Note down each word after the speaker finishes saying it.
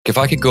if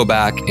I could go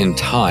back in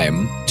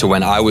time to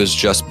when I was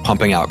just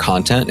pumping out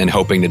content and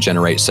hoping to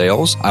generate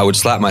sales, I would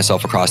slap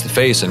myself across the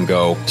face and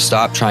go,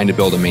 stop trying to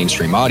build a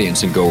mainstream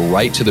audience and go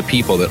right to the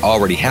people that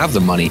already have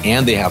the money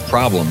and they have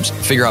problems,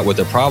 figure out what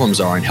their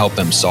problems are and help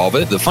them solve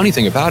it. The funny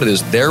thing about it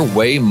is they're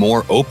way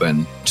more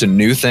open to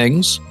new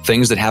things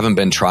that haven't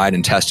been tried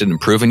and tested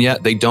and proven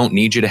yet. They don't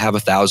need you to have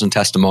 1,000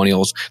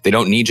 testimonials. They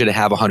don't need you to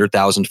have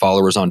 100,000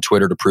 followers on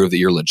Twitter to prove that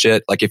you're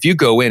legit. Like if you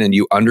go in and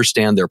you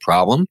understand their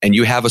problem and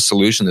you have a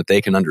solution that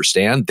they can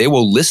understand, they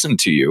will listen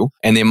to you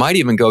and they might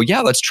even go, yeah,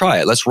 let's try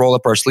it. Let's roll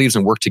up our sleeves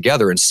and work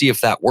together and see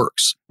if that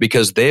works,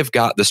 because they've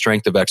got the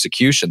strength of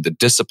execution, the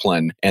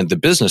discipline and the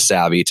business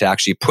savvy to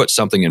actually put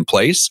something in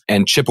place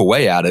and chip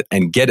away at it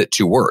and get it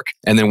to work.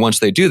 And then once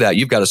they do that,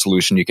 you've got a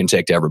solution you can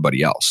take to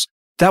everybody else.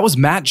 That was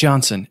Matt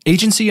Johnson,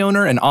 agency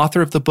owner and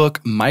author of the book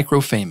Micro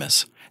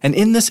Famous. And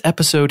in this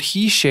episode,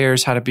 he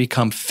shares how to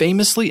become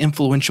famously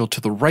influential to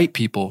the right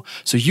people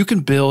so you can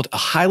build a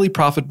highly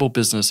profitable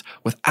business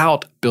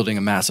without building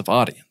a massive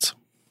audience.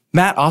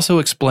 Matt also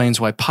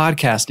explains why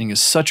podcasting is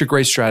such a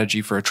great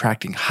strategy for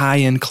attracting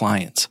high-end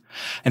clients,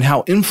 and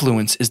how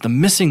influence is the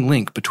missing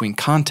link between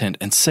content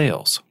and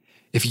sales.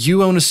 If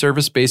you own a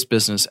service-based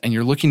business and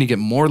you're looking to get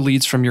more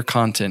leads from your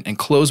content and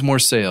close more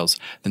sales,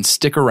 then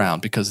stick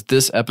around because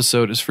this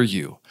episode is for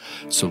you.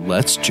 So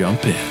let's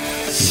jump in.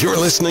 You're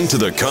listening to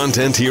the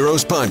Content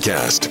Heroes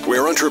Podcast,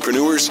 where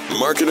entrepreneurs,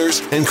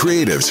 marketers, and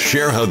creatives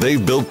share how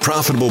they've built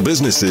profitable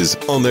businesses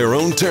on their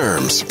own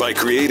terms by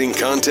creating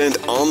content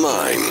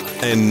online.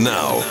 And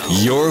now,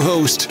 your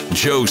host,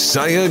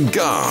 Josiah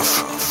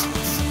Goff.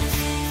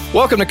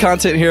 Welcome to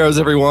Content Heroes,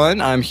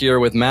 everyone. I'm here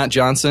with Matt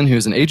Johnson,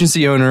 who's an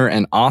agency owner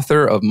and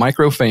author of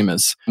Micro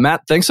Famous.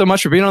 Matt, thanks so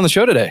much for being on the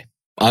show today.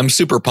 I'm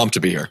super pumped to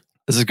be here.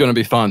 This is going to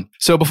be fun.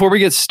 So before we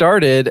get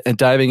started and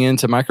diving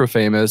into Micro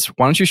Famous,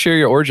 why don't you share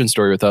your origin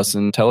story with us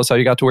and tell us how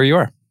you got to where you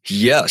are?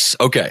 Yes.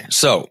 Okay.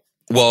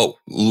 Well,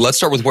 let's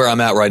start with where I'm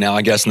at right now,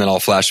 I guess, and then I'll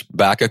flash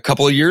back a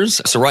couple of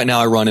years. So right now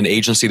I run an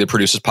agency that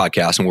produces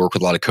podcasts and work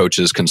with a lot of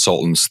coaches,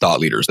 consultants,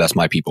 thought leaders. That's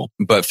my people.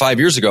 But 5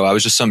 years ago, I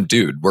was just some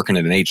dude working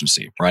at an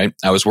agency, right?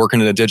 I was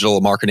working at a digital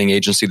marketing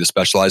agency that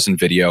specialized in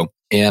video.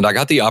 And I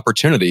got the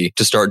opportunity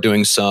to start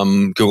doing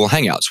some Google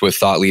Hangouts with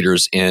thought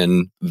leaders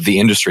in the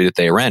industry that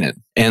they ran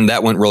in. And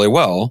that went really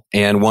well.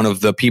 And one of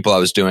the people I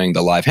was doing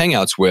the live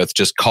Hangouts with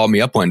just called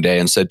me up one day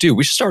and said, dude,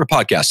 we should start a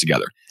podcast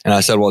together. And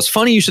I said, well, it's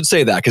funny you should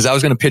say that because I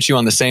was going to pitch you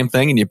on the same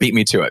thing and you beat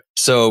me to it.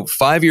 So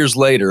 5 years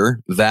later,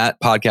 that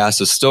podcast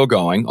is still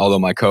going, although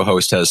my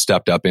co-host has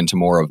stepped up into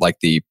more of like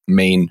the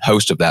main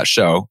host of that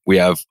show. We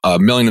have 1.5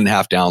 million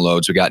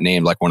downloads. We got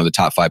named like one of the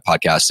top 5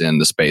 podcasts in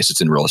the space.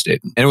 It's in real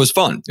estate. And it was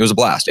fun. It was a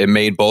blast. It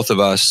made both of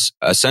us,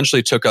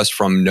 essentially took us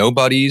from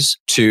nobodies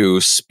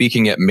to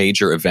speaking at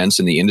major events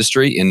in the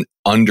industry in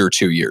under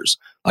 2 years.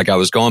 Like I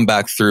was going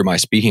back through my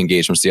speaking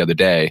engagements the other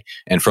day,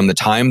 and from the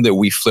time that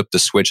we flipped the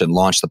switch and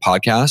launched the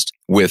podcast,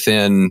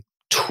 within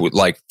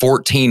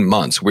 14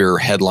 months, we were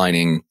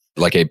headlining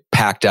like a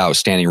packed out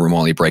standing room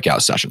only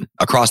breakout session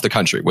across the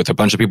country with a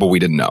bunch of people we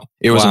didn't know.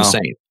 It was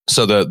insane.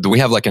 So we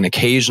have like an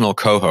occasional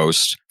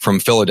co-host from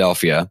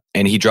Philadelphia,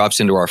 and he drops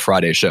into our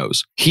Friday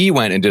shows. He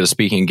went and did a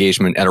speaking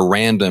engagement at a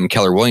random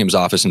Keller Williams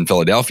office in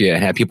Philadelphia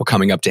and had people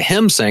coming up to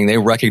him saying they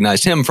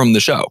recognized him from the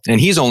show. And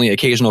he's only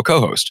occasional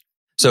co-host.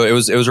 So it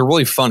was a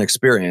really fun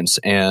experience,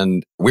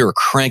 and we were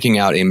cranking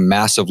out a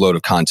massive load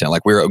of content.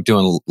 Like we were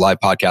doing live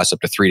podcasts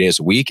up to 3 days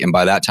a week. And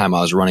by that time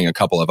I was running a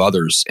couple of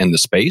others in the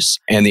space.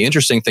 And the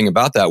interesting thing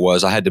about that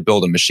was I had to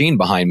build a machine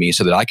behind me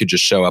so that I could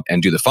just show up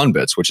and do the fun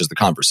bits, which is the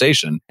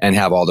conversation, and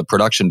have all the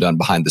production done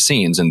behind the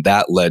scenes. And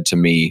that led to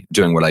me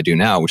doing what I do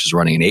now, which is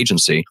running an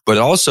agency. But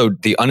also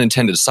the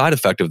unintended side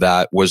effect of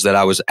that was that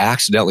I was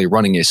accidentally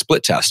running a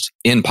split test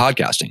in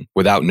podcasting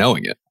without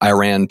knowing it. I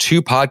ran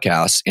 2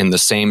 podcasts in the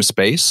same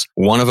space.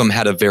 One of them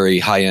had a very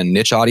high-end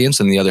niche audience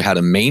and the other had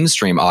a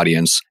mainstream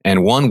audience.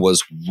 And one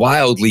was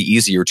wildly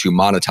easier to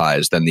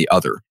monetize than the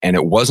other. And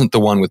it wasn't the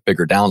one with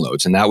bigger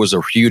downloads. And that was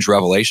a huge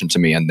revelation to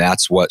me. And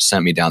that's what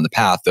sent me down the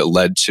path that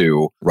led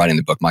to writing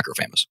the book Micro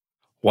Famous.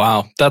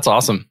 Wow, that's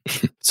awesome.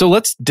 So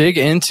let's dig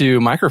into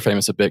Micro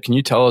Famous a bit. Can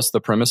you tell us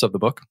the premise of the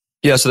book?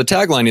 Yeah, so the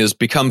tagline is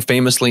become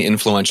famously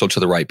influential to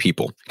the right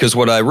people. Because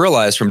what I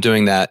realized from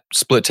doing that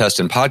split test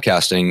in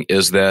podcasting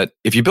is that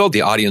if you build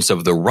the audience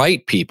of the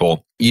right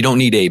people, you don't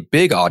need a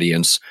big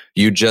audience.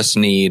 You just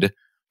need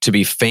to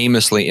be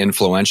famously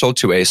influential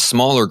to a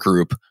smaller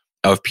group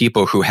of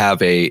people who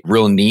have a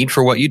real need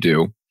for what you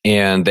do,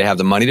 and they have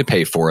the money to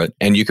pay for it.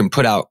 And you can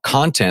put out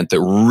content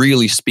that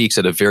really speaks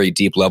at a very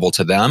deep level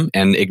to them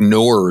and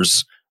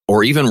ignores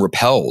or even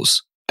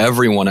repels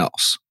everyone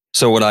else.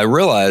 So what I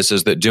realized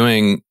is that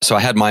so I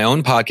had my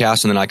own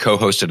podcast and then I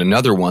co-hosted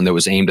another one that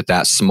was aimed at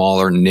that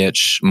smaller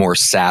niche, more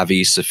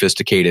savvy,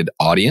 sophisticated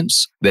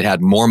audience that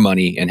had more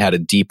money and had a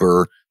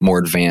deeper, more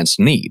advanced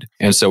need.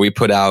 And so we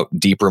put out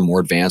deeper, more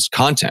advanced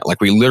content. Like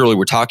we literally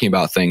were talking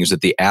about things that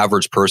the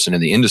average person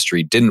in the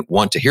industry didn't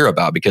want to hear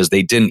about because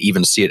they didn't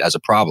even see it as a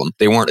problem.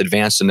 They weren't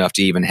advanced enough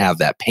to even have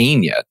that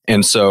pain yet.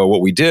 And so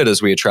what we did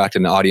is we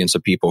attracted an audience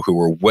of people who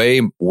were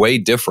way, way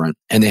different,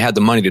 and they had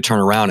the money to turn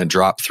around and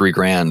drop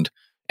 $3,000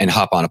 and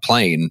hop on a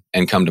plane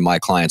and come to my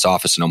client's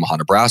office in Omaha,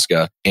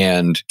 Nebraska,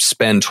 and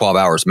spend 12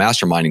 hours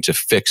masterminding to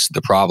fix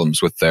the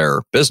problems with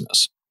their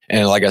business.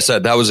 And like I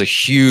said, that was a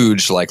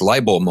huge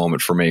light bulb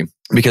moment for me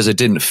because it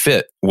didn't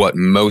fit what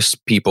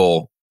most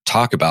people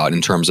talk about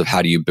in terms of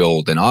how do you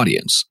build an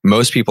audience.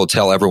 Most people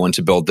tell everyone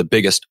to build the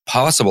biggest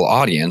possible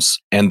audience,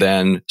 and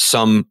then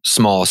some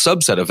small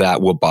subset of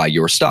that will buy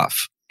your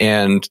stuff.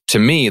 And to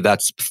me,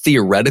 that's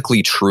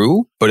theoretically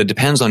true, but it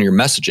depends on your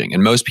messaging.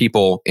 And most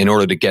people, in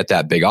order to get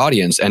that big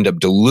audience, end up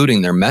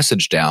diluting their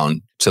message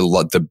down to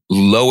the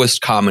lowest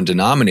common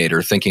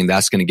denominator, thinking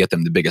that's going to get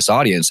them the biggest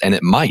audience. And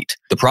it might.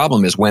 The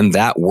problem is when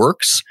that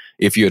works,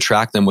 if you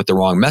attract them with the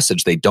wrong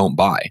message, they don't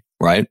buy.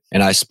 Right.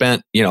 And I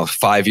spent,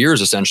 5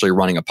 years essentially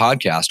running a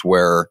podcast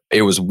where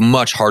it was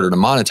much harder to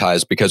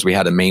monetize because we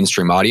had a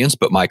mainstream audience,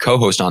 but my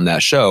co-host on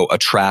that show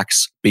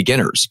attracts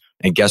beginners.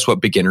 And guess what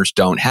beginners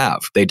don't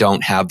have? They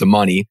don't have the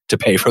money to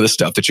pay for the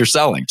stuff that you're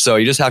selling. So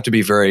you just have to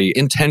be very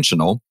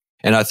intentional.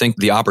 And I think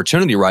the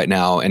opportunity right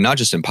now, and not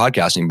just in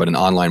podcasting, but in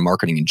online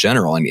marketing in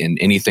general, and in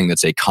anything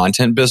that's a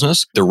content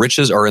business, the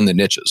riches are in the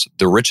niches.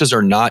 The riches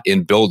are not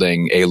in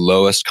building a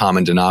lowest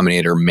common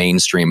denominator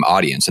mainstream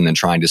audience and then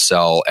trying to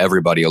sell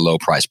everybody a low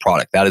price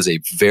product. That is a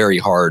very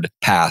hard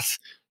path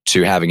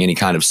to having any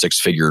kind of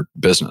six-figure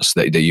business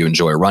that you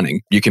enjoy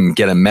running. You can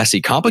get a messy,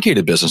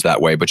 complicated business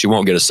that way, but you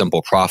won't get a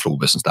simple, profitable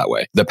business that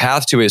way. The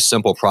path to a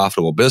simple,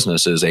 profitable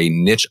business is a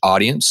niche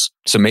audience.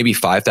 So maybe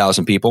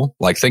 5,000 people.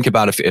 Like think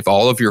about if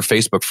all of your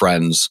Facebook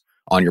friends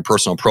on your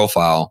personal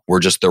profile were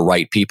just the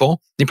right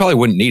people, you probably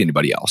wouldn't need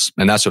anybody else.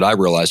 And that's what I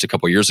realized a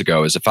couple of years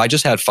ago is if I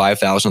just had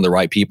 5,000 of the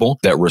right people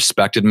that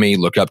respected me,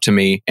 looked up to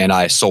me, and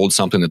I sold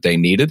something that they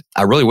needed,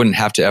 I really wouldn't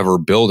have to ever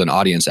build an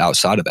audience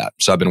outside of that.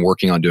 So I've been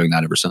working on doing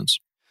that ever since.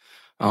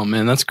 Oh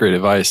man, that's great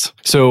advice.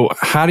 So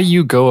how do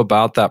you go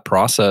about that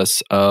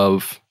process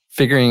of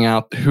figuring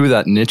out who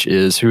that niche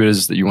is, who it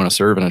is that you want to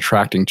serve, and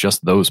attracting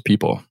just those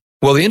people?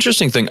 Well, the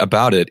interesting thing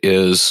about it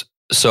is,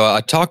 so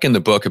I talk in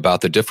the book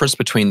about the difference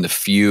between the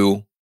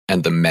few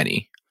and the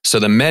many. So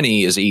the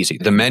many is easy.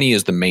 The many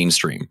is the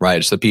mainstream, right?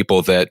 It's the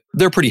people that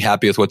they're pretty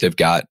happy with what they've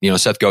got.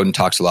 Seth Godin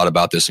talks a lot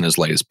about this in his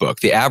latest book.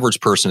 The average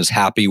person is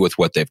happy with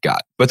what they've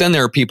got. But then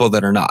there are people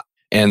that are not.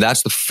 And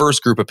that's the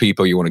first group of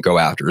people you want to go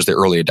after is the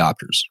early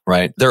adopters,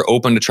 right? They're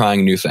open to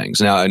trying new things.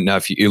 Now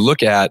if you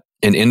look at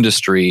an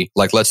industry,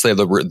 like let's say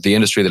the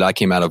industry that I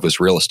came out of was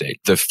real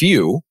estate. The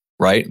few,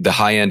 right? The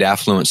high-end,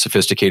 affluent,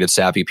 sophisticated,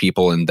 savvy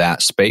people in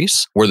that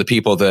space were the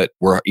people that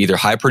were either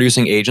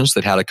high-producing agents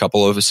that had a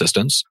couple of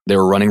assistants. They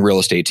were running real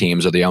estate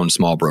teams or they owned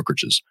small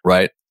brokerages,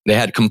 right? They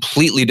had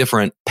completely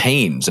different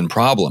pains and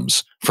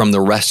problems from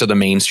the rest of the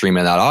mainstream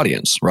in that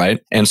audience,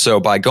 right? And so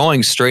by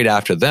going straight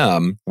after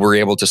them, we're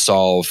able to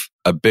solve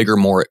a bigger,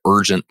 more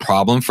urgent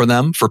problem for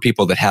them, for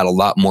people that had a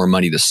lot more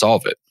money to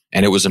solve it.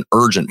 And it was an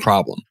urgent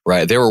problem,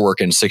 right? They were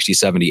working 60,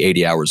 70,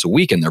 80 hours a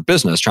week in their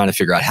business trying to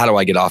figure out how do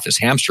I get off this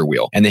hamster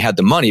wheel? And they had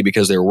the money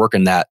because they were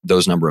working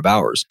those number of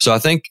hours. So I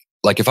think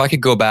if I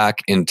could go back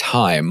in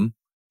time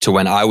to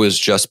when I was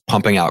just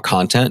pumping out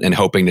content and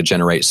hoping to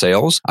generate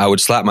sales, I would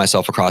slap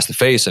myself across the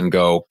face and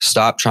go,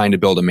 stop trying to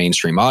build a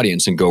mainstream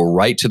audience and go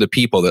right to the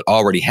people that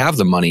already have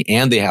the money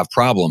and they have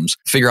problems,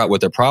 figure out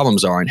what their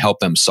problems are and help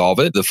them solve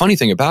it. The funny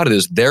thing about it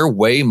is they're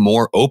way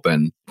more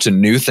open to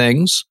new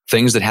things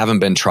that haven't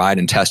been tried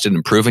and tested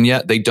and proven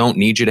yet. They don't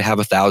need you to have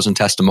 1,000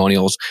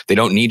 testimonials. They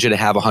don't need you to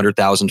have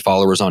 100,000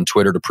 followers on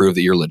Twitter to prove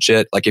that you're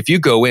legit. Like if you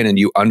go in and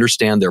you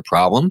understand their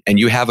problem and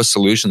you have a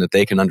solution that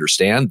they can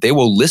understand, they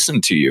will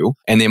listen to you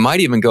and they might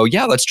even go,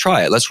 yeah, let's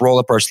try it. Let's roll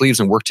up our sleeves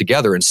and work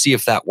together and see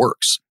if that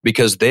works.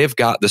 Because they've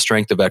got the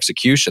strength of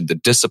execution, the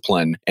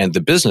discipline, and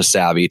the business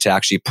savvy to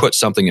actually put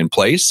something in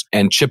place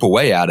and chip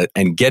away at it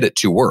and get it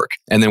to work.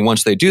 And then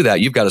once they do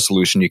that, you've got a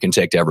solution you can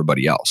take to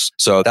everybody else.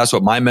 So that's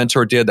what my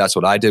mentor did. That's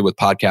what I did with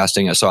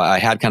podcasting. So I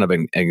had kind of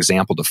an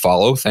example to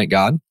follow, thank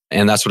God.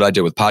 And that's what I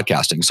did with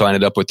podcasting. So I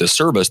ended up with this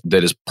service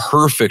that is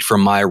perfect for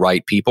my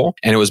right people.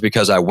 And it was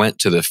because I went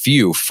to the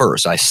few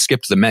first. I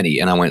skipped the many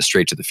and I went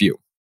straight to the few.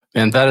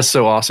 And that is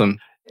so awesome.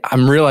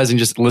 I'm realizing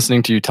just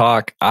listening to you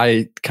talk,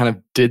 I kind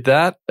of did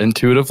that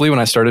intuitively when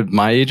I started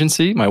my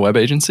agency, my web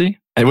agency.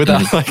 And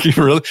without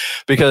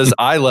because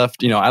I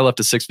left a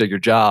 6-figure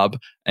job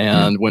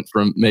and went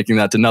from making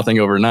that to nothing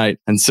overnight.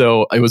 And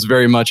so it was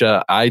very much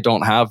I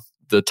don't have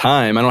the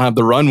time, I don't have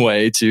the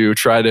runway to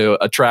try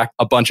to attract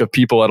a bunch of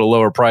people at a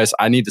lower price.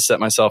 I need to set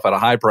myself at a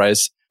high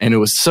price. And it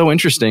was so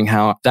interesting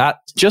how that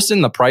just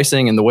in the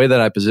pricing and the way that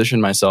I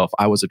positioned myself,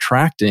 I was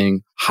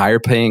attracting higher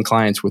paying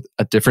clients with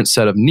a different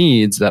set of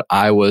needs that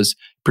I was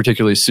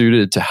particularly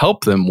suited to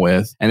help them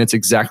with. And it's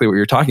exactly what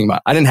you're talking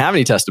about. I didn't have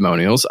any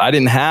testimonials. I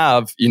didn't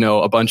have,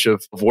 a bunch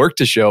of work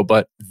to show,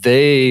 but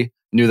they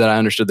knew that I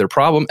understood their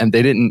problem, and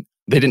they didn't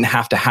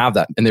have to have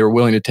that. And they were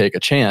willing to take a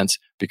chance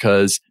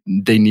because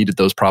they needed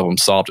those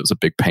problems solved. It was a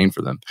big pain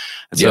for them.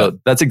 And so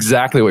that's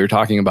exactly what you're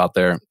talking about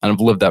there. And I've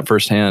lived that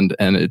firsthand,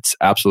 and it's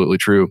absolutely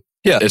true.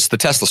 Yeah, it's the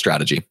Tesla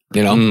strategy,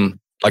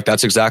 Like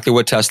that's exactly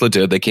what Tesla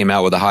did. They came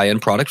out with a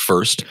high-end product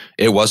first.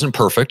 It wasn't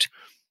perfect.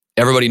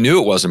 Everybody knew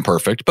it wasn't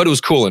perfect, but it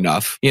was cool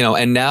enough,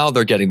 and now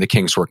they're getting the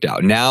kinks worked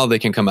out. Now they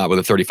can come out with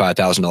a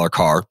 $35,000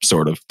 car,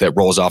 sort of, that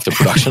rolls off the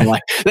production line.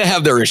 They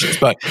have their issues,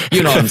 but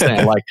you know what I'm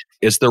saying? Like,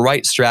 it's the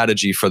right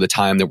strategy for the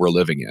time that we're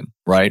living in,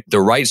 right?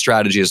 The right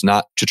strategy is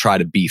not to try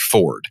to be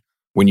Ford.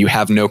 When you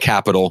have no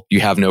capital,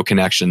 you have no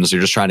connections,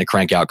 you're just trying to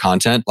crank out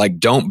content. Like,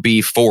 don't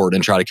be Ford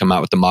and try to come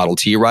out with the Model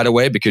T right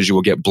away, because you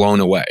will get blown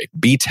away.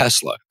 Be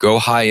Tesla. Go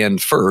high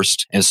end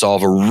first and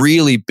solve a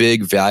really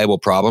big, valuable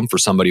problem for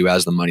somebody who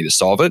has the money to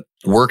solve it.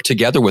 Work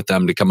together with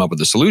them to come up with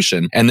a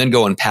solution, and then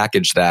go and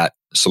package that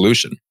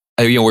solution.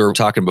 We were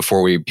talking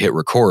before we hit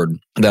record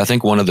that I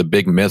think one of the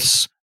big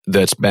myths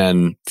that's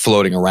been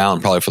floating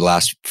around probably for the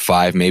last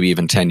 5, maybe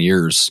even 10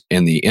 years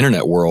in the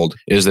internet world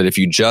is that if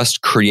you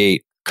just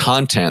create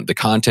content, the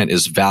content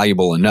is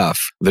valuable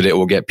enough that it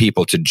will get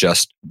people to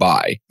just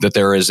buy, that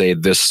there is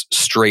this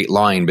straight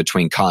line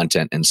between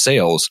content and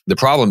sales. The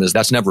problem is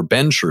that's never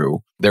been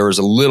true. There was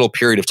a little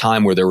period of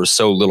time where there was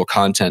so little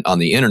content on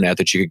the internet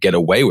that you could get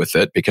away with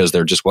it because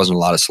there just wasn't a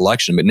lot of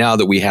selection. But now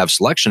that we have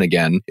selection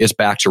again, it's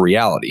back to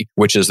reality,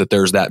 which is that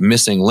there's that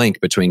missing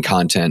link between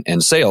content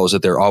and sales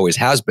that there always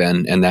has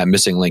been. And that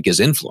missing link is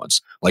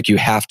influence. Like, you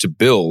have to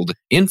build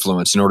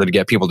influence in order to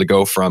get people to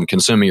go from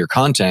consuming your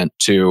content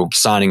to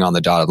signing on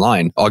the dotted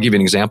line. I'll give you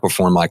an example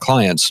for one of my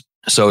clients.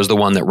 So is the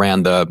one that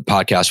ran the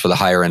podcast for the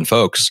higher end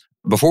folks.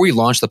 Before we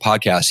launched the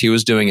podcast, he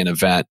was doing an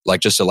event, like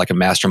just a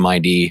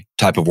mastermind-y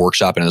type of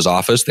workshop in his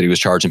office that he was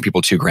charging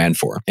people $2,000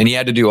 for. And he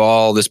had to do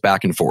all this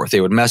back and forth. They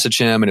would message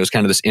him, and it was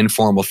kind of this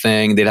informal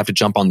thing. They'd have to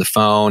jump on the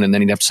phone, and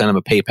then he'd have to send him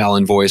a PayPal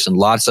invoice, and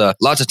lots of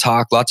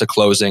talk, lots of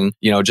closing,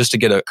 just to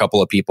get a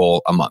couple of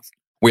people a month.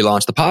 We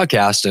launched the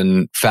podcast,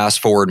 and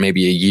fast forward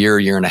maybe a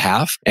year and a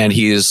half, and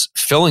he's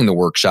filling the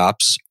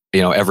workshops,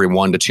 every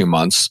 1 to 2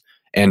 months.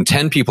 And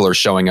 10 people are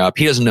showing up.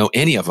 He doesn't know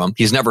any of them.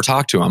 He's never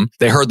talked to them.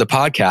 They heard the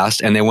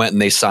podcast and they went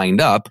and they signed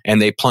up,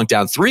 and they plunked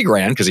down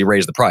 $3,000 because he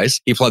raised the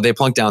price. They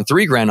plunked down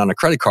 $3,000 on a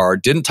credit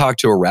card, didn't talk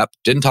to a rep,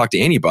 didn't talk to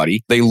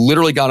anybody. They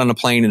literally got on a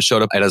plane and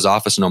showed up at his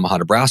office in Omaha,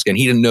 Nebraska, and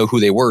he didn't know who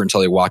they were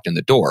until they walked in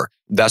the door.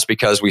 That's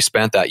because we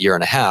spent that year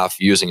and a half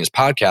using his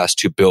podcast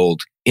to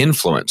build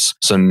influence.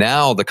 So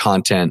now the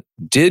content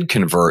did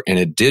convert and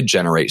it did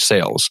generate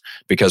sales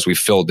because we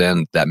filled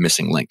in that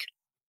missing link.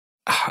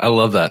 I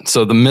love that.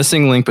 So the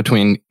missing link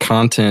between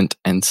content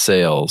and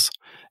sales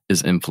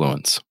is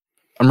influence.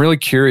 I'm really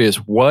curious,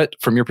 what,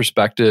 from your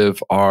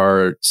perspective,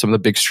 are some of the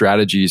big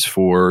strategies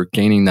for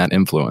gaining that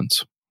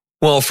influence?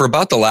 Well, for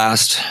about the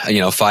last,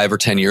 5 or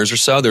 10 years or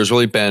so, there's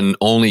really been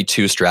only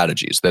 2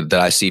 strategies that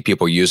I see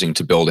people using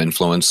to build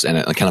influence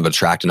and kind of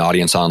attract an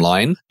audience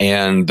online.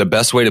 And the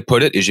best way to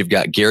put it is you've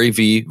got Gary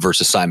Vee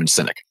versus Simon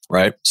Sinek,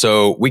 right?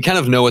 So we kind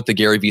of know what the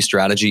Gary Vee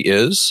strategy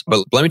is,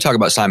 but let me talk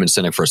about Simon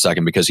Sinek for a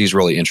second because he's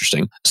really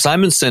interesting.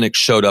 Simon Sinek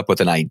showed up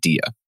with an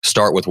idea,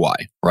 Start With Why,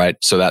 right?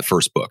 So that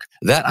first book,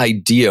 that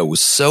idea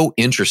was so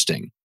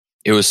interesting.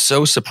 It was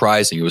so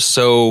surprising. It was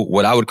so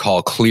what I would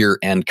call clear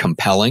and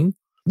compelling,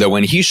 that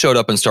when he showed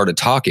up and started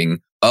talking,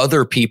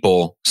 other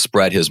people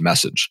spread his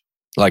message.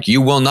 Like,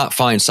 you will not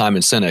find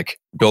Simon Sinek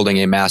building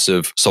a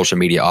massive social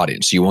media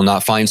audience. You will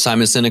not find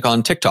Simon Sinek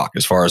on TikTok,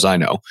 as far as I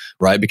know,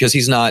 right? Because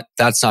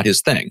that's not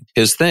his thing.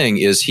 His thing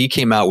is he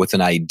came out with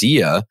an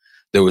idea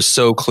that was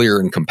so clear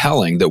and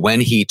compelling that when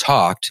he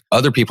talked,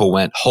 other people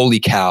went, holy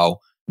cow,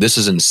 this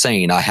is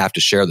insane. I have to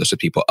share this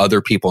with people.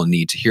 Other people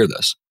need to hear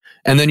this.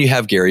 And then you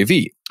have Gary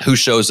Vee, who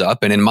shows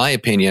up. And in my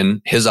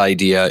opinion, his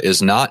idea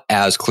is not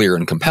as clear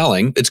and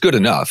compelling. It's good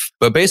enough.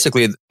 But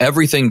basically,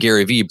 everything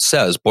Gary Vee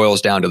says boils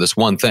down to this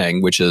one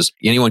thing, which is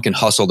anyone can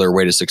hustle their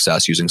way to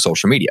success using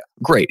social media.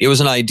 Great. It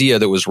was an idea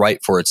that was right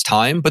for its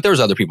time, but there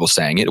was other people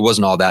saying it. It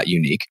wasn't all that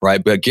unique,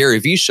 right? But Gary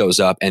Vee shows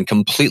up and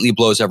completely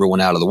blows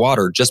everyone out of the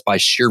water just by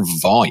sheer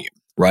volume.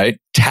 Right?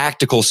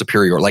 Tactical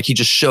superior. Like, he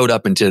just showed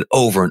up and did it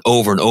over and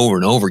over and over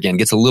and over again,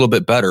 gets a little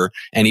bit better,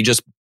 and he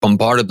just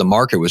bombarded the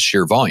market with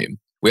sheer volume.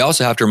 We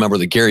also have to remember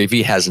that Gary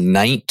Vee has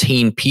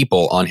 19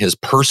 people on his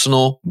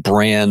personal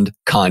brand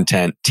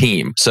content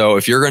team. So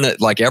if you're going to,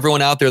 like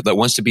everyone out there that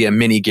wants to be a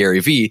mini Gary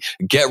Vee,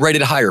 get ready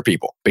to hire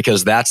people,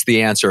 because that's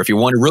the answer. If you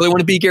really want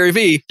to be Gary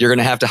Vee, you're going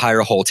to have to hire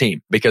a whole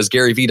team, because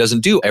Gary Vee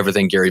doesn't do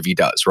everything Gary Vee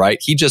does, right?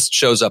 He just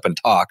shows up and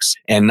talks,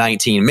 and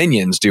 19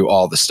 minions do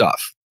all the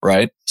stuff.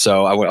 Right?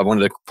 So I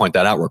wanted to point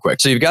that out real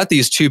quick. So you've got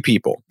these 2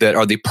 people that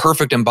are the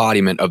perfect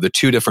embodiment of the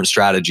 2 different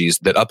strategies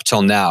that up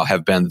till now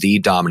have been the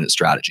dominant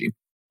strategy.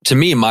 To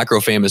me,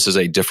 Microfamous is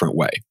a different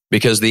way.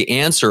 Because the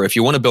answer, if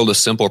you want to build a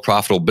simple,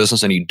 profitable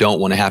business and you don't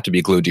want to have to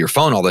be glued to your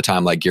phone all the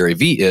time like Gary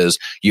Vee is,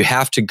 you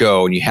have to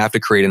go and you have to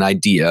create an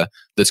idea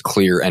that's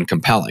clear and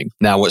compelling.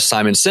 Now, what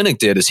Simon Sinek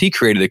did is he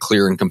created a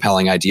clear and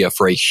compelling idea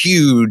for a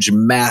huge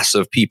mass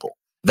of people.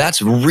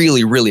 That's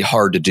really, really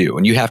hard to do.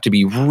 And you have to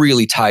be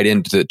really tied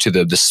into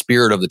the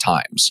spirit of the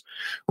times,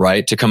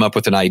 right? To come up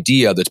with an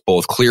idea that's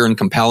both clear and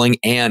compelling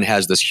and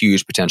has this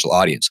huge potential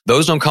audience.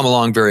 Those don't come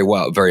along very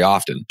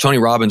often. Tony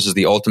Robbins is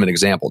the ultimate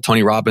example.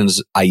 Tony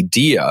Robbins'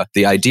 idea,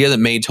 the idea that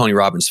made Tony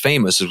Robbins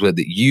famous is that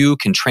you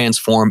can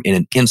transform in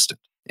an instant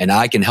and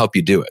I can help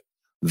you do it.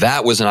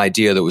 That was an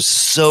idea that was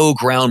so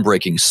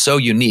groundbreaking, so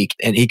unique,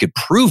 and he could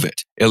prove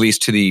it, at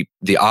least to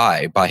the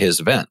eye by his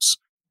events.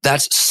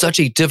 That's such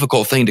a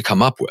difficult thing to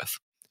come up with.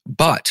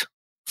 But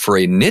for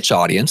a niche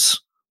audience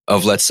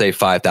of, let's say,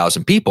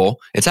 5,000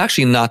 people, it's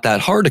actually not that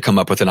hard to come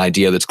up with an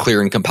idea that's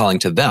clear and compelling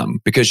to them,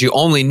 because you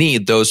only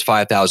need those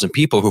 5,000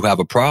 people who have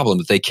a problem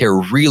that they care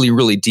really,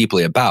 really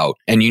deeply about.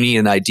 And you need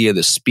an idea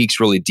that speaks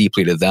really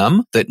deeply to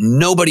them that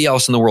nobody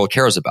else in the world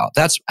cares about.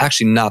 That's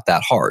actually not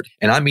that hard.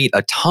 And I meet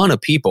a ton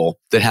of people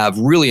that have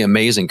really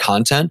amazing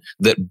content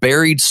that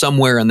buried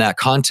somewhere in that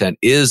content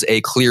is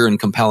a clear and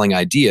compelling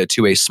idea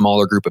to a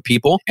smaller group of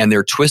people. And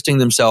they're twisting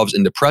themselves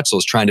into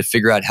pretzels trying to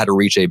figure out how to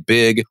reach a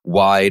big,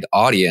 wide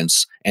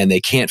audience. And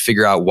they can't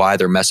figure out why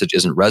their message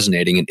isn't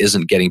resonating and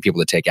isn't getting people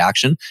to take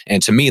action.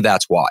 And to me,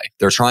 that's why.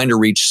 They're trying to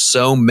reach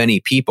so many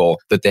people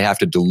that they have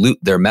to dilute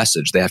their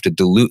message. They have to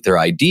dilute their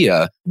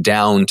idea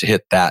down to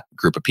hit that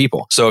group of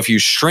people. So if you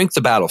shrink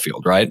the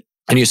battlefield, right?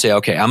 And you say,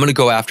 okay, I'm going to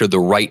go after the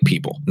right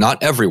people,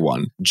 not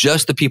everyone,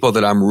 just the people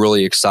that I'm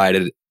really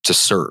excited to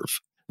serve.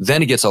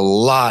 Then it gets a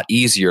lot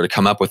easier to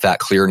come up with that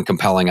clear and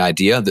compelling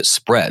idea that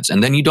spreads.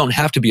 And then you don't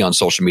have to be on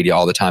social media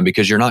all the time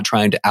because you're not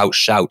trying to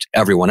outshout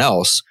everyone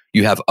else.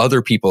 You have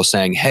other people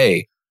saying,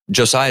 hey,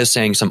 Josiah's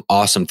saying some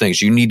awesome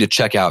things. You need to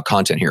check out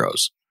Content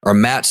Heroes. Or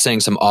Matt's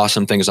saying some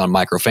awesome things on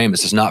Micro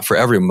Famous. It's not for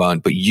everyone,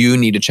 but you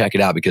need to check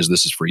it out because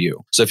this is for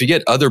you. So if you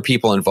get other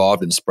people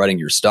involved in spreading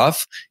your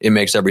stuff, it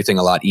makes everything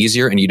a lot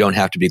easier and you don't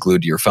have to be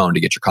glued to your phone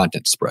to get your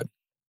content to spread.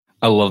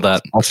 I love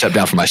that. I'll step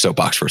down from my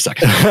soapbox for a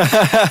second.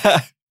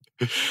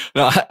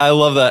 No, I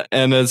love that.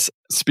 And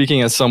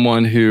speaking as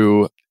someone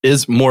who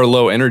is more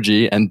low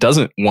energy and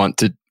doesn't want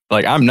to,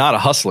 like, I'm not a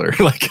hustler.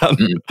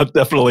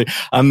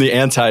 I'm the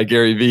anti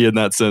Gary Vee in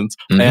that sense.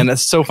 Mm-hmm. And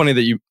it's so funny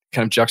that you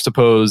kind of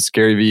juxtapose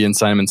Gary Vee and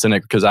Simon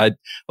Sinek, because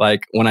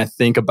when I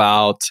think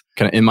about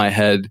kind of in my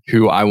head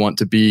who I want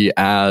to be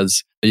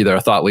as either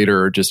a thought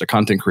leader or just a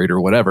content creator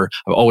or whatever,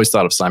 I've always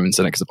thought of Simon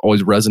Sinek because I've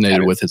always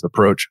resonated with his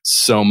approach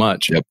so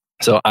much. Yep.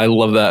 So I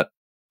love that.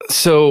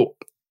 So,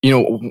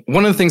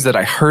 one of the things that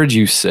I heard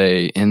you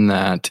say in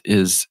that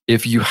is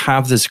if you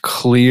have this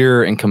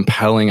clear and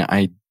compelling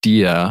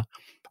idea,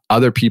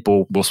 other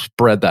people will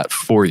spread that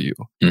for you.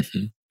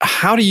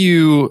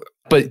 Mm-hmm.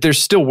 But there's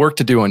still work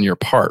to do on your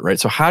part, right?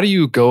 So how do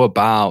you go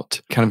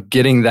about kind of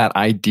getting that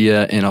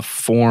idea in a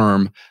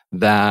form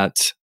that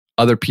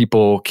other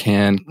people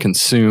can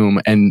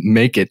consume and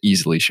make it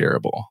easily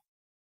shareable?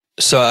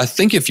 So I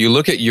think if you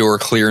look at your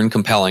clear and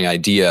compelling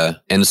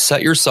idea and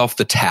set yourself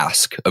the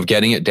task of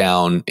getting it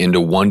down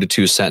into 1 to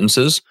 2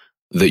 sentences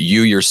that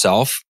you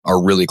yourself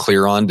are really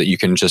clear on, that you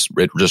can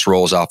it just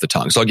rolls off the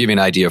tongue. So I'll give you an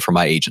idea for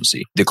my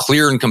agency. The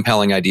clear and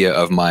compelling idea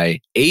of my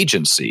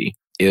agency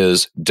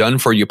is done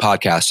for you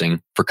podcasting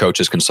for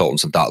coaches,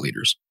 consultants, and thought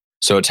leaders.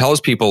 So it tells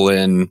people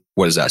in,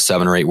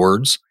 7 or 8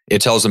 words?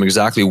 It tells them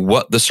exactly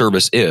what the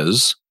service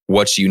is,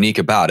 what's unique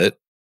about it,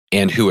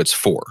 and who it's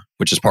for,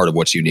 which is part of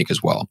what's unique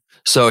as well.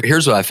 So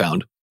here's what I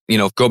found.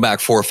 Go back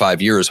 4 or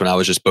 5 years when I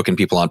was just booking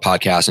people on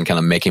podcasts and kind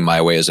of making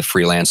my way as a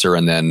freelancer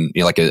and then,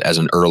 as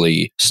an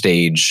early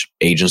stage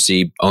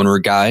agency owner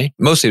guy.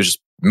 Mostly it was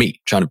just me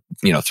trying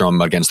to, throw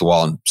them against the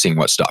wall and seeing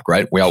what stuck,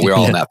 right? We're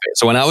all in that phase.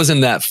 So when I was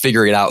in that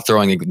figure it out,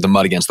 throwing the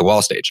mud against the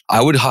wall stage,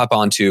 I would hop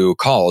onto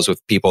calls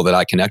with people that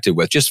I connected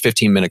with, just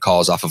 15-minute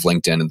calls off of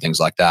LinkedIn and things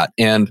like that.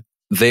 And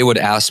they would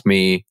ask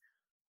me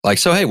like,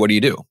 so, hey, what do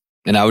you do?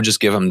 And I would just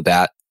give them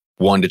that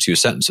 1 to 2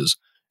 sentences.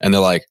 And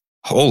they're like,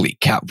 holy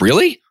cow,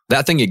 really?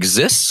 That thing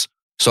exists?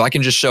 So I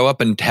can just show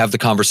up and have the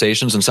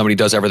conversations and somebody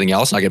does everything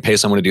else and I can pay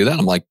someone to do that?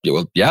 I'm like,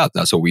 well, yeah,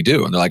 that's what we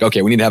do. And they're like,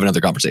 okay, we need to have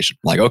another conversation.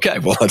 I'm like, okay,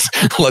 well,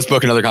 let's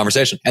book another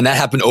conversation. And that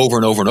happened over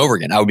and over and over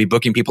again. I would be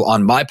booking people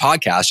on my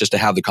podcast just to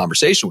have the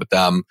conversation with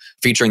them,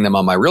 featuring them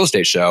on my real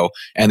estate show.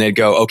 And they'd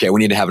go, okay,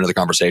 we need to have another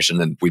conversation.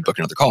 And we'd book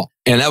another call.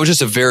 And that was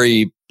just a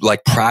very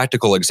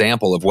practical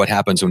example of what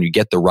happens when you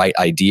get the right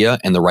idea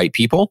and the right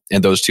people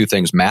and those two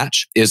things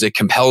match, is it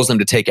compels them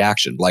to take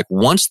action.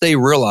 Once they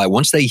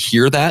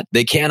hear that,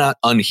 they cannot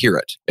unhear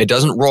it. It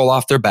doesn't roll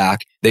off their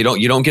back. You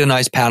don't get a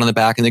nice pat on the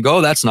back and they go,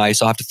 oh, that's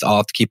nice. I'll have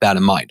to keep that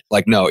in mind.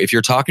 No, if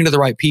you're talking to the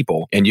right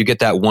people and you get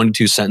that 1 to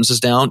 2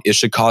 sentences down, it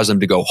should cause them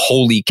to go,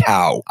 holy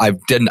cow, I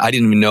didn't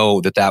even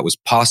know that was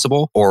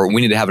possible, or we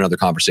need to have another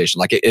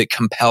conversation. It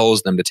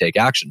compels them to take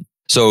action.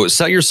 So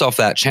set yourself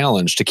that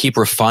challenge to keep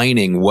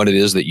refining what it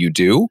is that you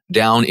do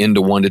down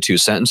into 1 to 2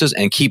 sentences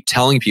and keep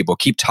telling people,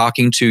 keep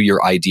talking to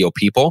your ideal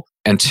people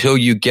until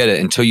you get it,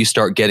 until you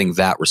start getting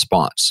that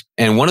response.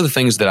 And one of the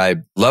things that I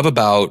love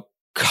about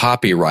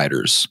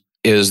copywriters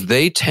is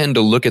they tend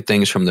to look at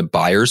things from the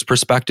buyer's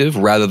perspective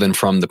rather than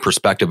from the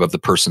perspective of the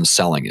person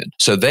selling it.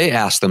 So they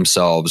ask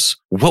themselves,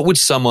 what would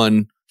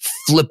someone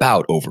flip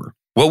out over?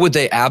 What would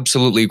they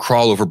absolutely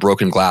crawl over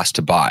broken glass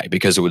to buy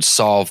because it would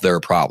solve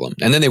their problem?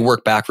 And then they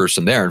work backwards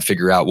from there and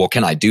figure out, well,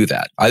 can I do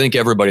that? I think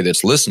everybody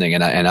that's listening,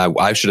 and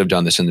I should have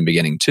done this in the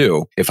beginning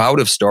too, if I would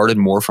have started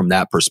more from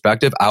that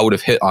perspective, I would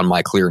have hit on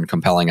my clear and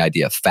compelling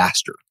idea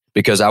faster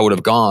because I would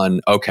have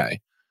gone, okay,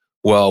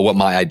 well, what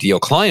my ideal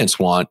clients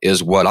want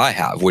is what I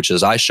have, which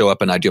is I show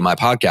up and I do my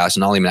podcast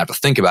and I don't even have to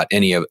think about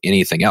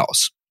anything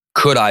else.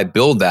 Could I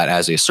build that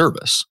as a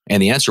service?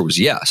 And the answer was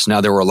yes.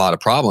 Now, there were a lot of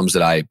problems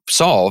that I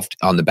solved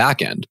on the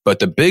back end, but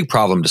the big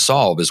problem to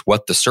solve is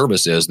what the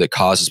service is that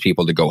causes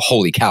people to go,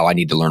 holy cow, I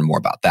need to learn more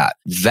about that.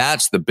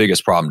 That's the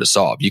biggest problem to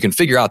solve. You can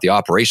figure out the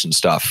operation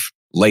stuff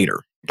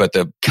later, but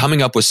the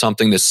coming up with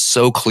something that's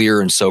so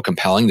clear and so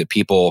compelling that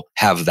people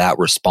have that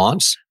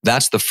response,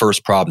 that's the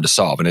first problem to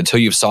solve. And until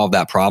you've solved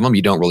that problem,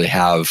 you don't really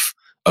have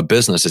a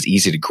business that's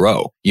easy to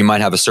grow. You might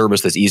have a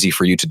service that's easy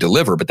for you to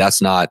deliver, but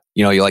that's not,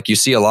 you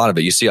see a lot of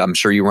it. I'm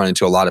sure you run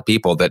into a lot of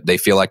people that they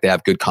feel like they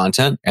have good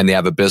content and they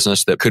have a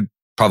business that could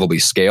probably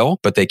scale,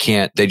 but they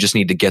just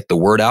need to get the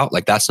word out.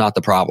 Like that's not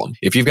the problem.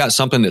 If you've got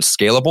something that's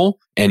scalable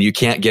and you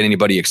can't get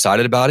anybody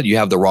excited about it, you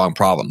have the wrong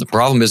problem. The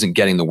problem isn't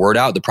getting the word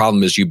out. The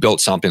problem is you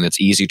built something that's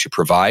easy to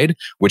provide,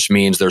 which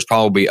means there's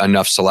probably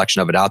enough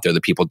selection of it out there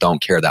that people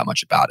don't care that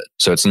much about it.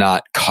 So it's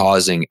not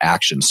causing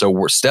action.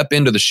 So step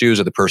into the shoes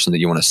of the person that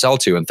you want to sell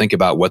to and think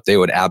about what they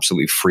would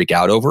absolutely freak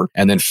out over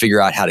and then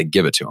figure out how to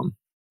give it to them.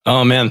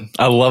 Oh man,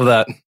 I love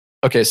that.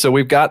 Okay, so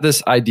we've got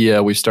this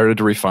idea. We've started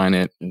to refine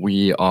it.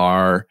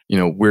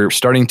 We're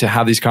starting to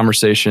have these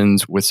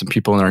conversations with some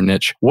people in our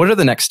niche. What are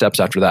the next steps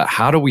after that?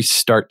 How do we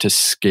start to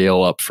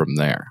scale up from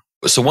there?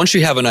 So once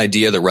you have an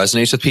idea that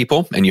resonates with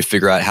people and you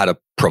figure out how to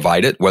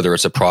provide it, whether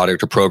it's a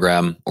product, a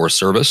program, or a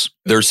service,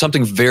 there's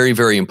something very,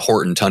 very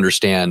important to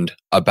understand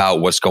about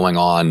what's going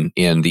on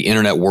in the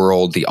internet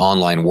world, the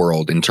online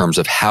world, in terms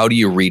of how do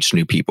you reach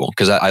new people?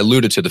 Because I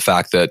alluded to the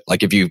fact that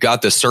like if you've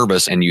got this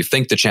service and you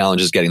think the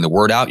challenge is getting the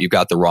word out, you've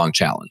got the wrong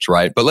challenge,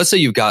 right? But let's say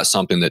you've got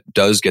something that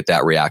does get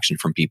that reaction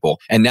from people.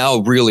 And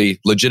now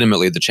really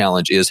legitimately the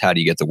challenge is how do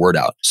you get the word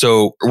out?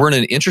 So we're in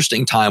an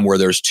interesting time where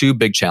there's two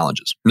big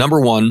challenges. Number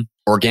one,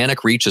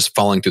 organic reach is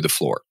falling through the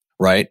floor,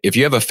 right? If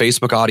you have a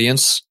Facebook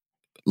audience,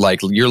 like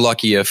you're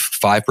lucky if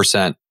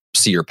 5%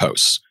 see your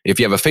posts. If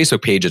you have a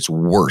Facebook page, it's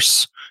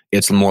worse.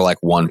 It's more like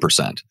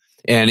 1%.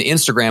 And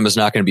Instagram is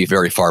not going to be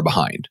very far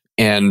behind.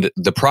 And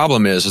the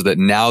problem is that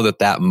now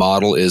that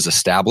model is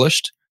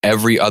established,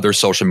 every other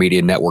social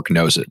media network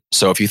knows it.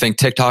 So if you think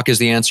TikTok is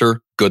the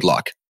answer, good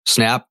luck.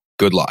 Snap,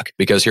 good luck.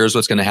 Because here's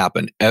what's going to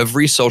happen.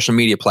 Every social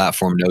media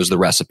platform knows the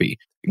recipe.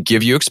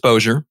 Give you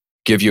exposure,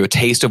 give you a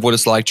taste of what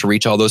it's like to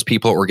reach all those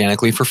people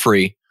organically for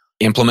free,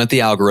 implement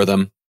the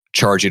algorithm,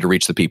 charge you to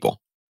reach the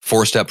people.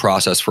 4-step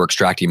process for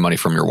extracting money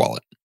from your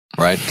wallet,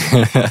 right?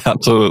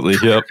 Absolutely.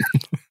 Yep.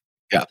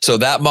 Yeah. So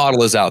that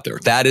model is out there.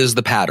 That is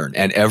the pattern.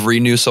 And every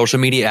new social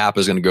media app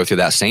is going to go through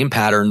that same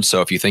pattern.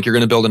 So if you think you're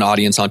going to build an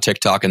audience on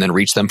TikTok and then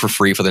reach them for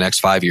free for the next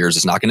 5 years,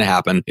 it's not going to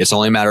happen. It's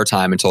only a matter of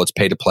time until it's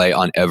pay to play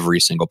on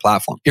every single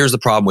platform. Here's the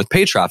problem with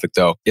paid traffic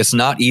though. It's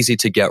not easy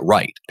to get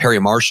right. Perry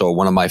Marshall,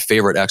 one of my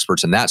favorite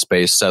experts in that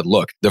space, said,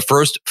 look, the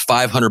first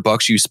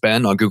 $500 you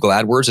spend on Google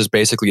AdWords is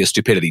basically a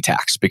stupidity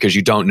tax because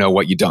you don't know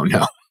what you don't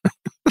know.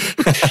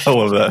 I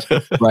love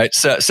that. Right.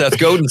 Seth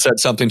Godin said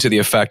something to the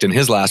effect in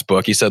his last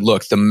book. He said,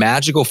 look, the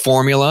magical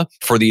formula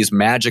for these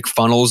magic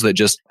funnels that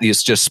just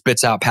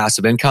spits out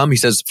passive income, he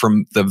says,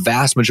 from the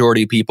vast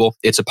majority of people,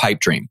 it's a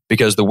pipe dream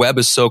because the web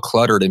is so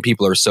cluttered and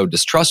people are so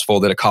distrustful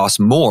that it costs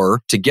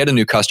more to get a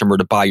new customer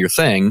to buy your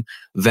thing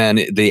than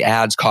the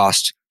ads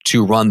cost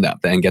to run them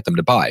and get them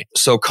to buy.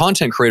 So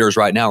content creators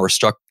right now are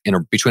stuck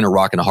between a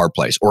rock and a hard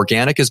place.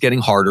 Organic is getting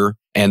harder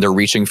and they're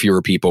reaching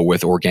fewer people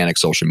with organic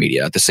social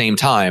media. At the same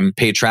time,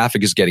 paid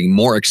traffic is getting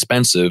more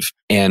expensive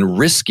and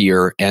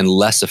riskier and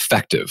less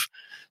effective.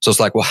 So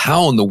it's like, well,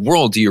 how in the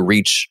world do you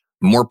reach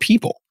more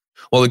people?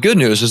 Well, the good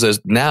news is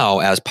that now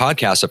as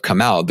podcasts have come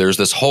out, there's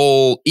this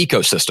whole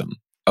ecosystem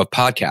of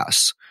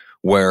podcasts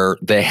where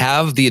they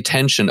have the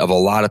attention of a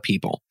lot of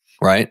people.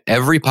 Right?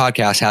 Every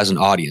podcast has an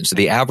audience.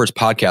 The average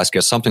podcast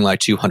gets something like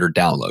 200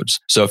 downloads.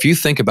 So if you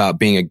think about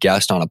being a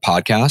guest on a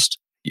podcast,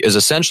 is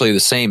essentially the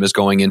same as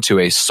going into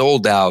a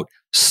sold out,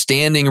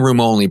 standing room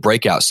only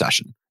breakout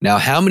session. Now,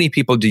 how many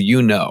people do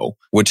you know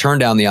would turn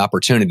down the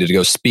opportunity to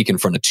go speak in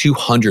front of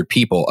 200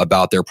 people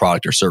about their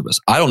product or service?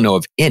 I don't know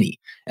of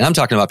any. And I'm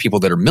talking about people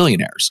that are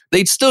millionaires.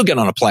 They'd still get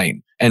on a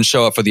plane and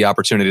show up for the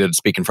opportunity to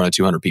speak in front of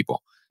 200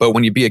 people. But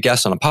when you be a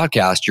guest on a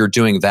podcast, you're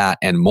doing that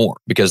and more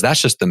because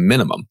that's just the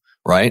minimum.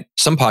 Right?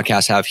 Some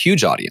podcasts have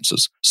huge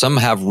audiences. Some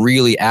have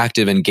really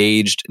active,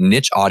 engaged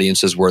niche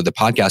audiences where the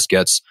podcast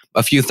gets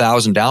a few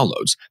thousand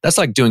downloads. That's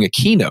like doing a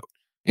keynote.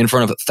 in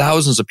front of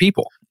thousands of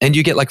people. And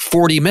you get like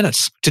 40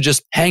 minutes to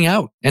just hang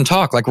out and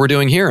talk like we're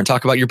doing here and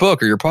talk about your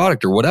book or your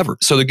product or whatever.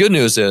 So the good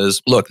news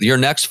is, look, your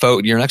next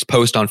post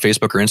on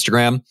Facebook or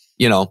Instagram,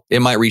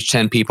 it might reach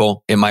 10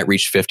 people, it might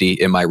reach 50,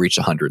 it might reach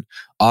 100.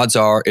 Odds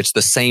are it's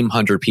the same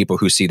 100 people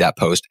who see that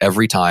post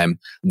every time.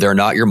 They're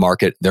not your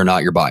market, they're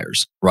not your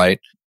buyers, right?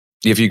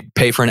 If you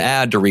pay for an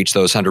ad to reach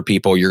those 100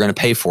 people, you're going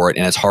to pay for it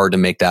and it's hard to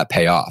make that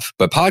pay off.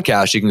 But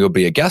podcasts, you can go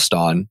be a guest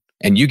on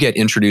and you get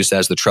introduced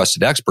as the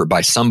trusted expert by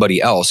somebody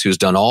else who's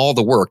done all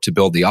the work to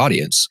build the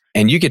audience.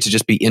 And you get to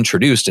just be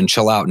introduced and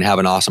chill out and have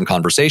an awesome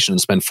conversation and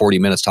spend 40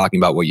 minutes talking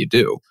about what you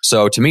do.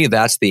 So to me,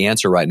 that's the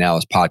answer right now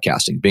is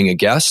podcasting. Being a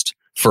guest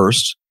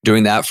first,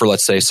 doing that for,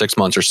 let's say, 6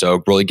 months or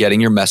so, really getting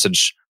your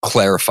message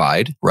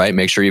clarified, right?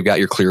 Make sure you've got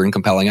your clear and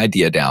compelling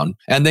idea down.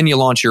 And then you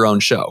launch your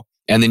own show.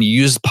 And then you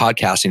use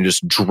podcasting to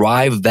just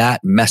drive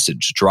that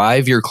message,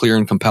 drive your clear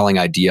and compelling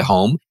idea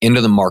home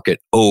into the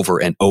market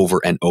over and over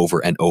and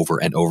over and over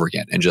and over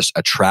again, and just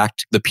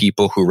attract the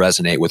people who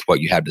resonate with what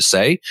you have to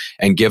say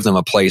and give them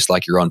a place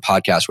like your own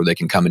podcast where they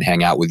can come and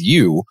hang out with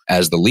you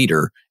as the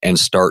leader and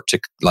start to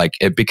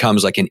it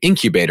becomes like an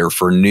incubator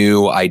for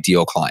new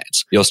ideal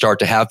clients. You'll start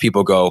to have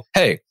people go,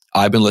 hey,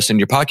 I've been listening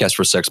to your podcast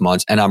for 6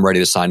 months and I'm ready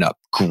to sign up.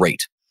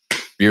 Great.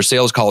 Your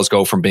sales calls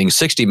go from being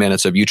 60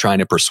 minutes of you trying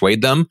to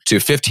persuade them to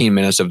 15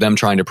 minutes of them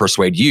trying to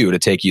persuade you to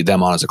take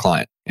them on as a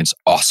client. It's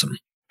awesome.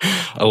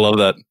 I love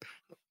that.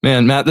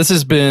 Man, Matt, this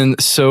has been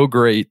so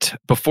great.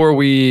 Before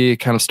we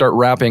kind of start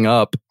wrapping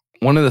up,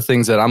 one of the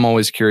things that I'm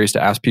always curious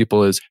to ask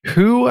people is,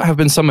 who have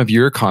been some of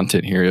your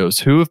content heroes?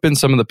 Who have been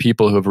some of the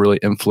people who have really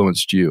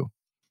influenced you?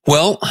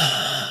 Well,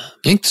 I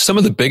think some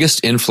of the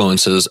biggest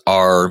influences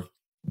are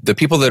the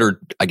people that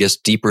are, I guess,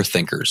 deeper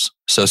thinkers.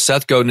 So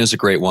Seth Godin is a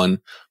great one.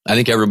 I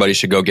think everybody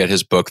should go get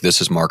his book, This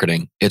is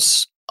Marketing.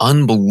 It's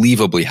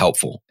unbelievably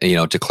helpful,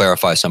 to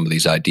clarify some of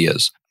these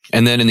ideas.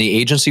 And then in the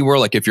agency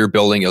world, if you're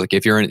building,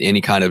 if you're in any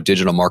kind of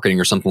digital marketing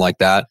or something like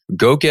that,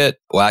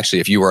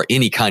 if you are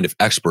any kind of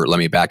expert, let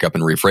me back up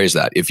and rephrase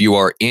that. If you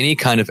are any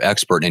kind of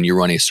expert and you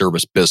run a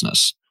service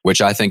business, which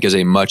I think is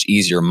a much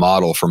easier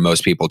model for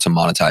most people to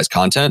monetize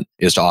content,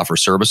 is to offer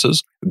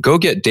services. Go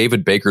get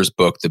David Baker's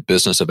book, The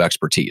Business of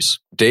Expertise.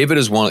 David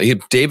is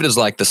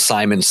like the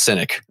Simon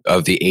Sinek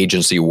of the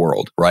agency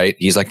world, right?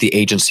 He's like the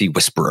agency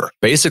whisperer.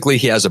 Basically,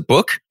 he has a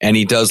book and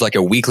he does like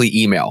a weekly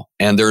email.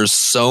 And there's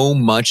so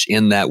much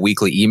in that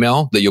weekly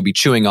email that you'll be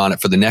chewing on it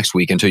for the next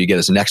week until you get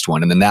his next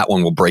one. And then that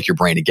one will break your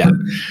brain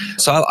again.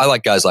 So I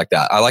like guys like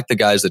that. I like the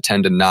guys that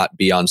tend to not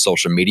be on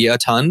social media a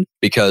ton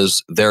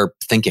because they're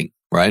thinking.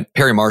 Right?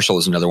 Perry Marshall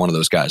is another one of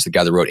those guys, the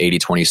guy that wrote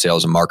 80-20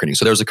 Sales and Marketing.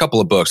 So there's a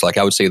couple of books,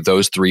 I would say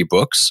those 3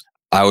 books,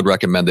 I would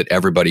recommend that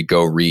everybody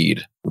go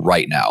read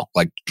right now.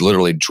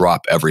 Literally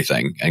drop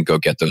everything and go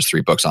get those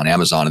 3 books on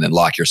Amazon and then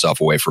lock yourself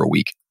away for a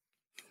week.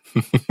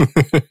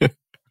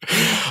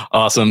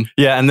 Awesome.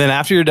 Yeah. And then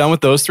after you're done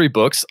with those 3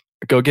 books,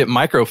 go get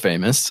Micro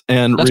Famous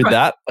and read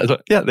that.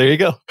 Yeah, there you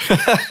go.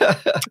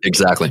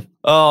 Exactly.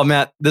 Oh,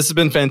 Matt, this has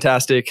been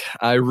fantastic.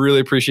 I really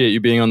appreciate you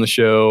being on the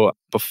show.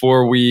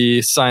 Before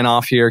we sign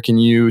off here, can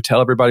you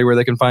tell everybody where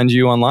they can find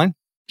you online?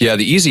 Yeah,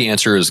 the easy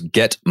answer is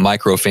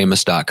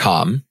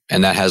getmicrofamous.com.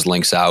 And that has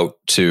links out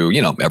to,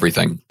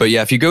 everything. But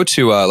yeah, if you go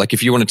to,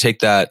 if you want to take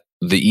the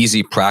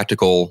easy,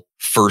 practical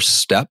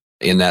first step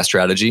in that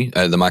strategy,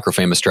 the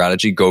Microfamous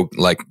strategy, go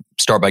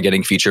start by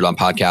getting featured on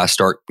podcasts,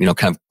 start,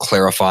 kind of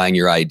clarifying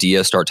your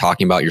idea, start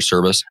talking about your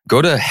service.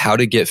 Go to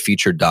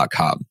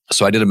howtogetfeatured.com.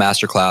 So I did a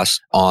masterclass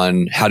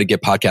on how to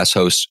get podcast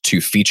hosts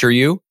to feature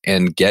you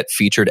and get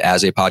featured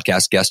as a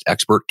podcast guest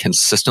expert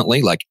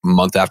consistently,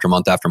 month after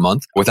month after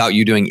month, without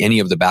you doing any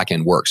of the back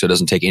end work. So it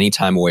doesn't take any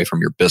time away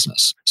from your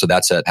business. So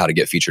that's at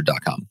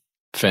howtogetfeatured.com.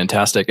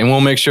 Fantastic. And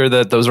we'll make sure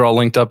that those are all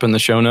linked up in the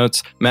show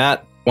notes.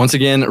 Matt, once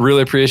again,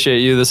 really appreciate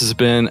you. This has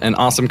been an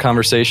awesome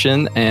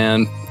conversation.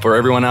 And for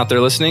everyone out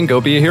there listening, go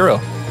be a hero.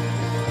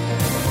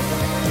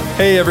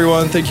 Hey,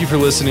 everyone. Thank you for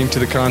listening to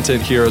the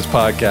Content Heroes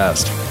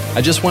podcast. I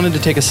just wanted to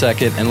take a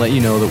second and let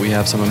you know that we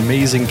have some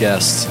amazing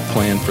guests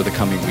planned for the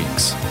coming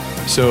weeks.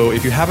 So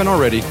if you haven't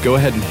already, go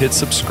ahead and hit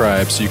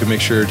subscribe so you can make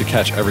sure to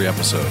catch every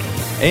episode.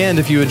 And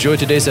if you enjoyed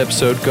today's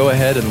episode, go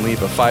ahead and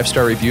leave a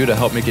 5-star review to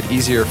help make it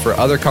easier for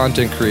other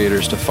content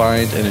creators to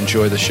find and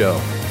enjoy the show.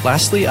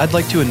 Lastly, I'd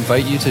like to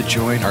invite you to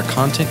join our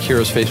Content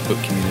Heroes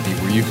Facebook community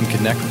where you can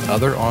connect with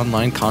other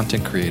online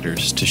content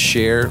creators to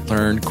share,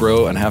 learn,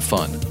 grow, and have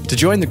fun. To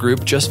join the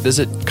group, just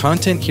visit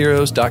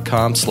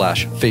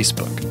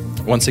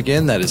contentheroes.com/Facebook. Once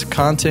again, that is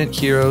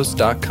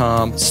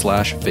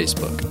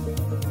contentheroes.com/Facebook.